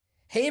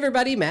Hey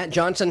everybody, Matt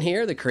Johnson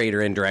here, the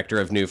creator and director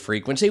of New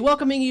Frequency,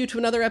 welcoming you to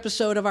another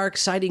episode of our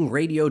exciting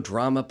radio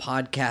drama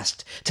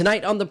podcast.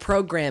 Tonight on the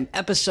program,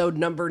 episode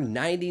number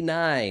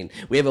 99,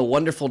 we have a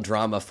wonderful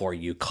drama for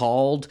you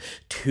called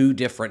Two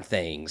Different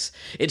Things.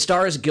 It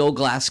stars Gil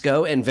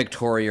Glasgow and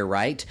Victoria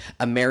Wright,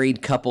 a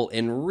married couple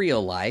in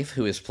real life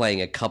who is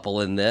playing a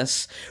couple in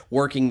this,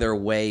 working their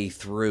way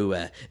through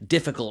a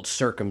difficult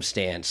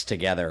circumstance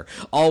together.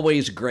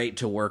 Always great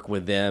to work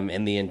with them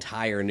and the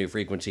entire New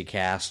Frequency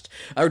cast.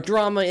 Our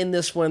drama in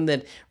this one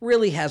that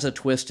really has a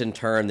twist and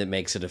turn that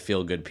makes it a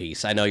feel-good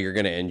piece. I know you're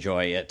going to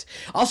enjoy it.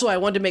 Also, I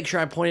wanted to make sure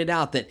I pointed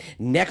out that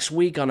next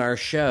week on our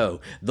show,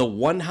 the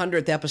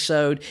 100th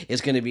episode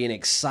is going to be an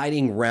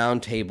exciting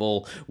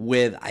roundtable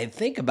with, I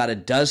think, about a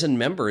dozen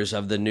members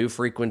of the New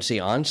Frequency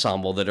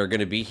ensemble that are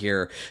going to be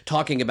here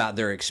talking about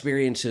their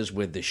experiences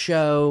with the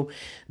show,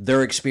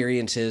 their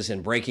experiences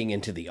in breaking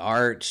into the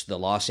arts, the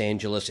Los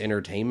Angeles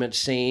entertainment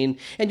scene,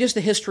 and just the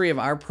history of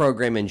our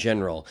program in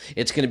general.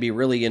 It's going to be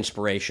really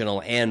inspirational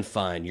and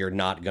fun. You're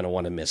not going to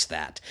want to miss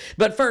that.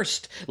 But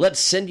first, let's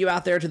send you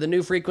out there to the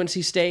New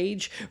Frequency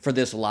stage for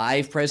this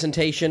live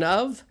presentation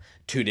of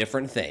Two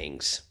Different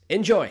Things.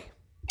 Enjoy.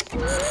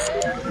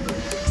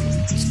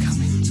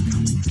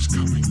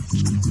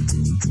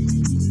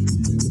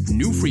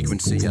 New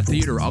Frequency, a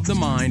theater of the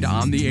mind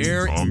on the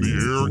air.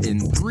 In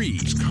 3.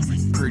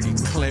 Pretty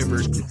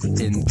clever.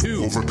 In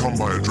 2. Overcome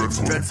by a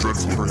dreadful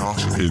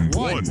curiosity. In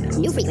 1.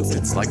 New Frequency.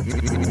 It's like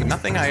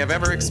nothing I have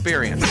ever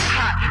experienced.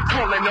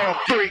 Calling all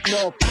freak,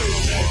 no.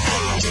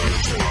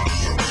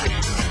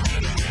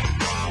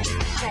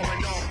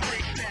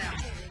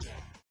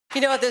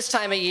 You know, at this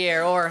time of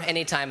year, or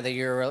any time of the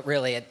year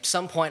really, at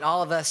some point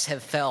all of us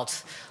have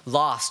felt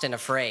lost and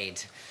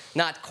afraid,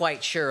 not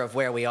quite sure of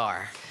where we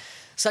are.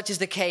 Such is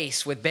the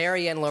case with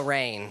Barry and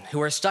Lorraine,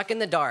 who are stuck in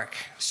the dark,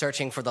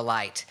 searching for the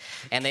light,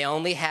 and they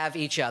only have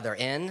each other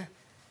in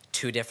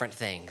two different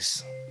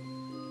things.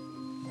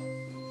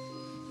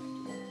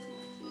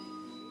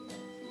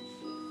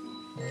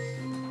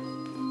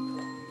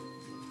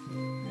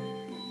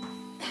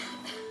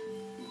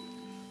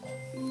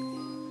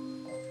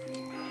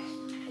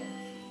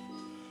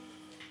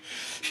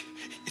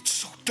 It's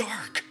so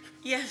dark.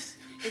 Yes,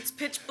 it's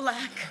pitch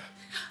black.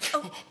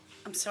 Oh,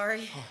 I'm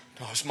sorry. Oh,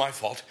 no, it's my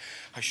fault.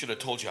 I should have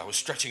told you I was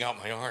stretching out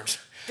my arms.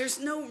 There's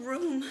no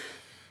room.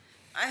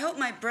 I hope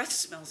my breath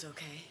smells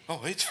okay.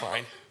 Oh, it's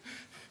fine.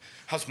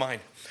 How's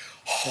mine?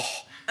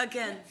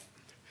 Again.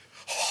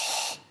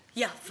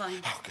 Yeah,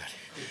 fine. Oh, good.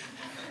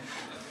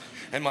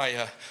 And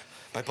my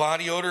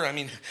body odor, I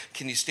mean,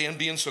 can you stand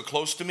being so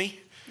close to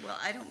me? Well,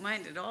 I don't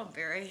mind at all,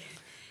 Barry.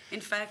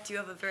 In fact, you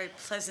have a very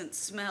pleasant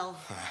smell.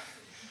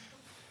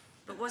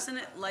 But wasn't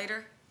it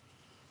lighter?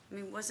 I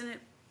mean, wasn't it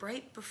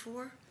bright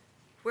before?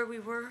 Where we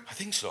were? I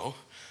think so.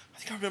 I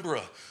think I remember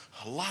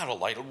a lot of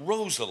light, a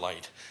rose of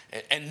light,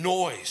 and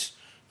noise.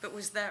 But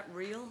was that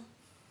real?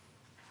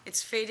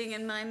 It's fading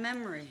in my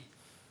memory.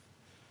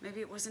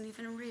 Maybe it wasn't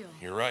even real.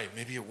 You're right.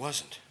 Maybe it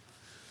wasn't.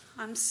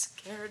 I'm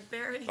scared,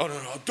 Barry. Oh,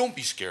 no. Don't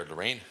be scared,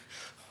 Lorraine.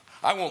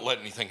 I won't let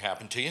anything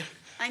happen to you.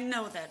 I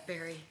know that,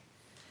 Barry.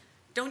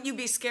 Don't you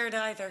be scared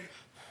either.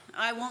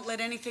 I won't let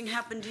anything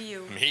happen to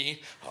you.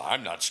 Me? Oh,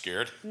 I'm not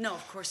scared. No,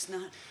 of course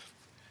not.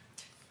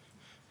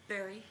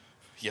 Barry?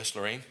 Yes,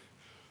 Lorraine?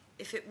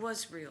 If it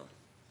was real,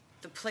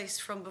 the place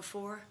from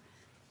before,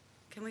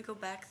 can we go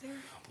back there?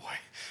 Oh, boy.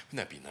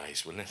 Wouldn't that be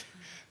nice, wouldn't it?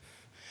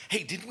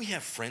 Hey, didn't we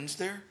have friends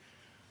there?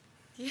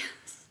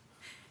 Yes.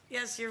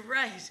 Yes, you're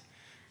right.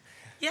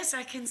 Yes,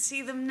 I can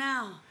see them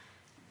now.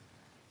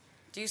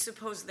 Do you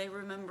suppose they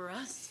remember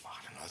us?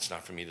 I don't know. It's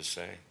not for me to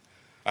say.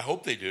 I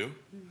hope they do.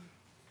 I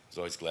was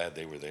always glad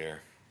they were there.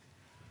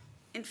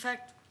 In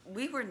fact,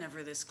 we were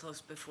never this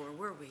close before,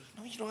 were we?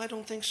 No, I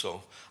don't think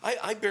so.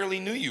 I barely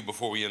knew you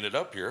before we ended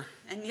up here.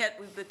 And yet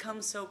we've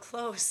become so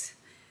close.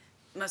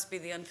 Must be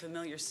the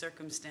unfamiliar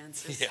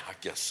circumstances. Yeah, I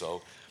guess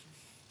so.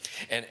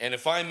 And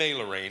if I may,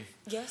 Lorraine.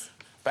 Yes?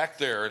 Back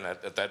there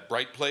at that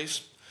bright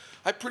place,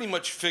 I pretty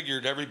much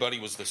figured everybody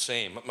was the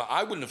same.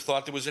 I wouldn't have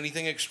thought there was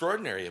anything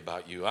extraordinary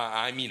about you.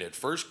 I mean, at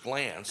first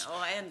glance.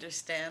 Oh, I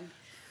understand.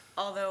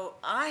 Although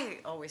I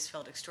always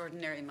felt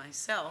extraordinary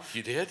myself.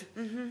 You did?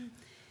 Mm-hmm.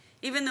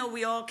 Even though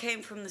we all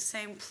came from the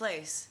same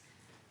place.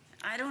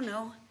 I don't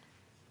know.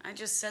 I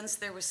just sensed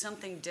there was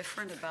something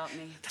different about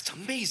me. That's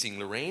amazing,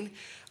 Lorraine.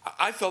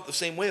 I felt the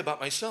same way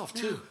about myself,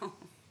 too. No.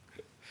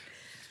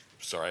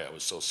 Sorry I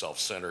was so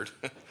self-centered.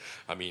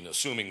 I mean,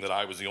 assuming that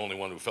I was the only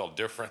one who felt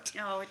different.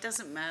 Oh, it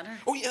doesn't matter.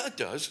 Oh, yeah, it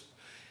does.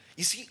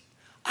 You see,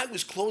 I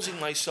was closing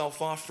myself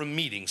off from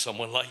meeting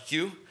someone like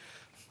you.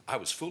 I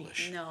was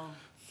foolish. No.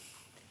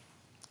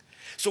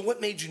 So what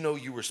made you know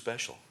you were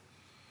special?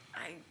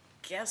 I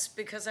guess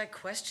because I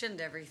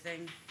questioned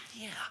everything.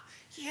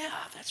 Yeah,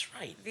 that's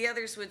right. The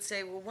others would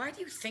say, well, why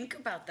do you think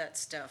about that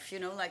stuff? You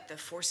know, like the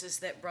forces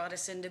that brought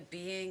us into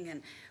being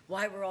and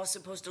why we're all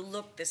supposed to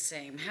look the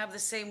same, have the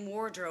same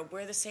wardrobe,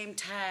 wear the same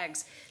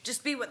tags,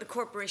 just be what the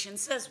corporation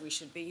says we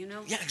should be, you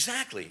know? Yeah,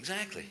 exactly.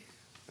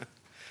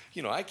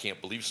 You know, I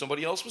can't believe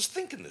somebody else was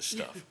thinking this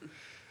stuff.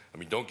 I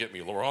mean, don't get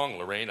me wrong,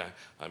 Lorraine.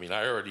 I mean,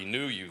 I already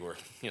knew you were,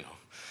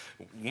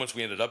 once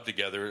we ended up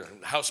together,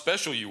 how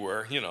special you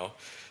were,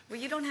 Well,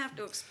 you don't have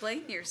to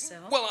explain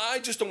yourself. Well, I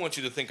just don't want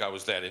you to think I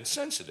was that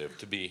insensitive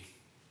to be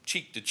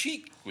cheek to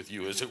cheek with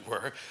you, as it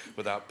were,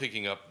 without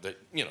picking up that,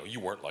 you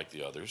weren't like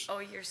the others. Oh,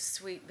 you're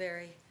sweet,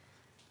 Barry.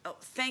 Oh,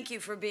 thank you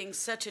for being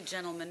such a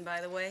gentleman,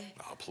 by the way.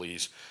 Oh,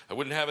 please. I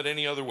wouldn't have it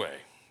any other way.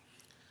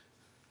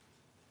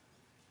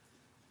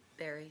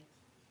 Barry,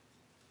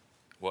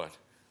 What?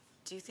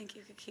 do you think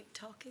you could keep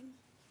talking?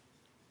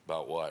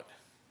 About what?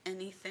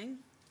 Anything?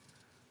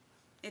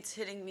 It's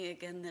hitting me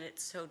again that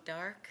it's so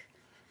dark,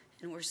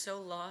 and we're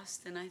so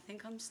lost, and I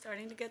think I'm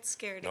starting to get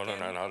scared again.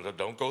 No.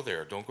 Don't go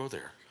there. Don't go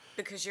there.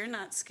 Because you're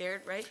not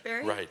scared, right,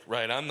 Barry?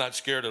 Right. I'm not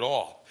scared at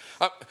all.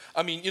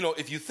 I mean,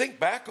 if you think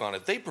back on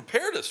it, they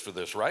prepared us for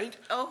this, right?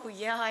 Oh,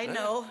 yeah, I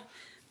know.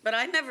 But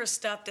I never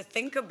stopped to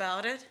think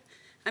about it.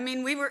 I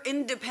mean, we were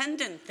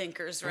independent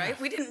thinkers, right?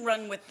 We didn't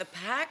run with the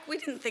pack. We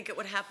didn't think it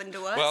would happen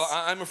to us. Well,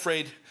 I'm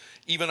afraid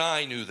even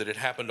I knew that it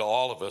happened to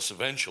all of us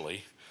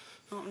eventually.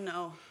 Oh,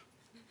 no.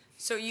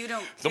 So you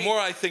don't The more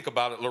I think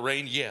about it,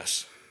 Lorraine,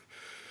 yes.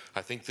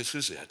 I think this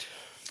is it.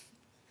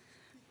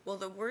 Well,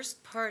 the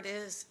worst part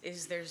is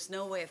there's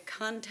no way of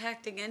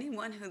contacting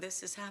anyone who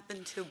this has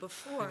happened to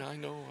before. And I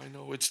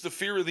know. It's the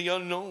fear of the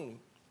unknown.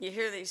 You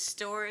hear these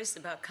stories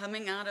about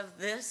coming out of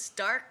this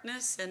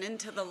darkness and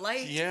into the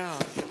light. Yeah.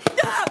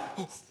 Ah!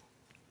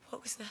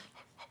 What was that?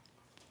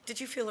 Did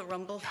you feel a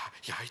rumble?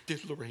 Yeah, I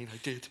did, Lorraine, I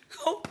did.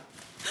 Oh!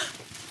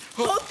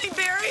 Hold me,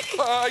 Barry!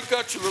 I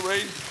got you,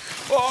 Lorraine.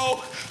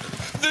 Oh,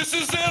 this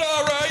is it,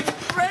 all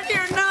right. Ready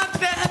or not,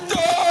 Ben?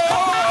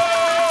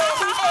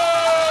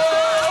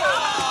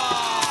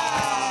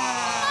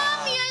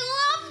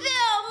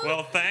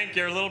 Well, thank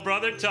your little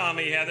brother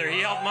Tommy, Heather.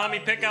 He helped Mommy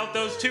pick out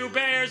those 2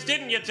 bears,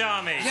 didn't you,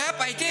 Tommy? Yep,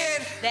 I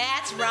did.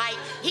 That's right.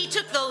 He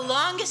took the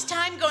longest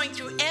time going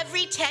through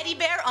every teddy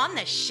bear on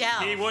the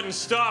shelf. He wouldn't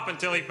stop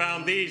until he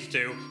found these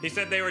 2. He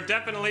said they were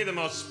definitely the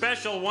most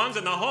special ones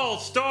in the whole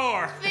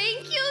store.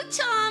 Thank you,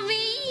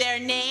 Tommy. Their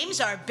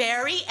names are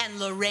Barry and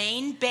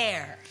Lorraine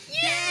Bear.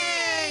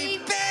 Yay!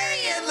 Barry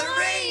and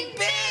Lorraine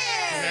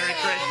Bear! Merry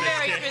Christmas,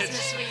 Merry kids.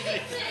 Christmas,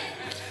 sweetie.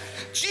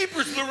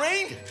 Jeepers,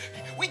 Lorraine.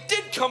 We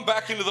did come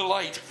back into the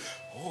light.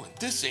 Oh, and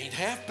this ain't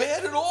half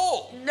bad at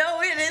all.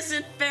 No, it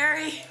isn't,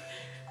 Barry.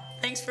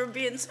 Thanks for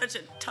being such a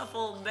tough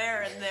old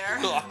bear in there.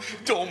 Oh,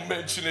 don't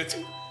mention it.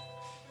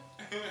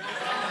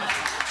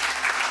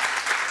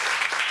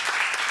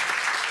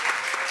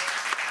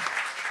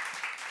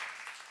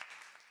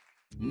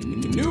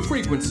 New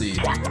Frequency.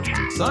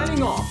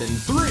 Signing off in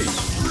 3,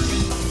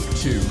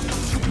 2,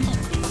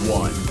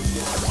 1.